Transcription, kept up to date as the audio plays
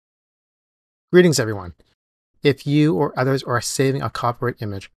Greetings, everyone. If you or others are saving a copyright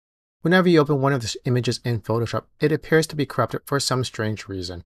image, whenever you open one of the images in Photoshop, it appears to be corrupted for some strange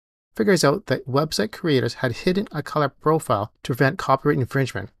reason. Figures out that website creators had hidden a color profile to prevent copyright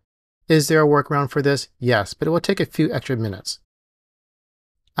infringement. Is there a workaround for this? Yes, but it will take a few extra minutes.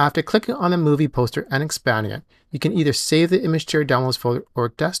 After clicking on the movie poster and expanding it, you can either save the image to your downloads folder or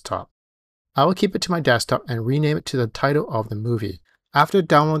desktop. I will keep it to my desktop and rename it to the title of the movie. After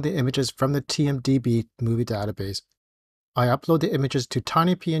downloading the images from the TMDB movie database, I upload the images to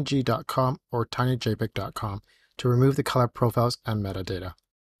tinypng.com or tinyjpeg.com to remove the color profiles and metadata.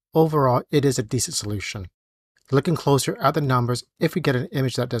 Overall, it is a decent solution. Looking closer at the numbers, if we get an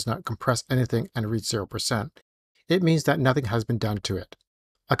image that does not compress anything and reads 0%, it means that nothing has been done to it.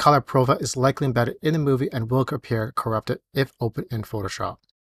 A color profile is likely embedded in the movie and will appear corrupted if opened in Photoshop.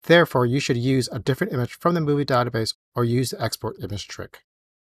 Therefore, you should use a different image from the movie database or use the export image trick.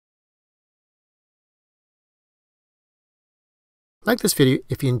 Like this video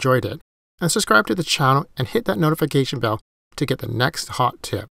if you enjoyed it, and subscribe to the channel and hit that notification bell to get the next hot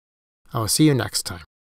tip. I will see you next time.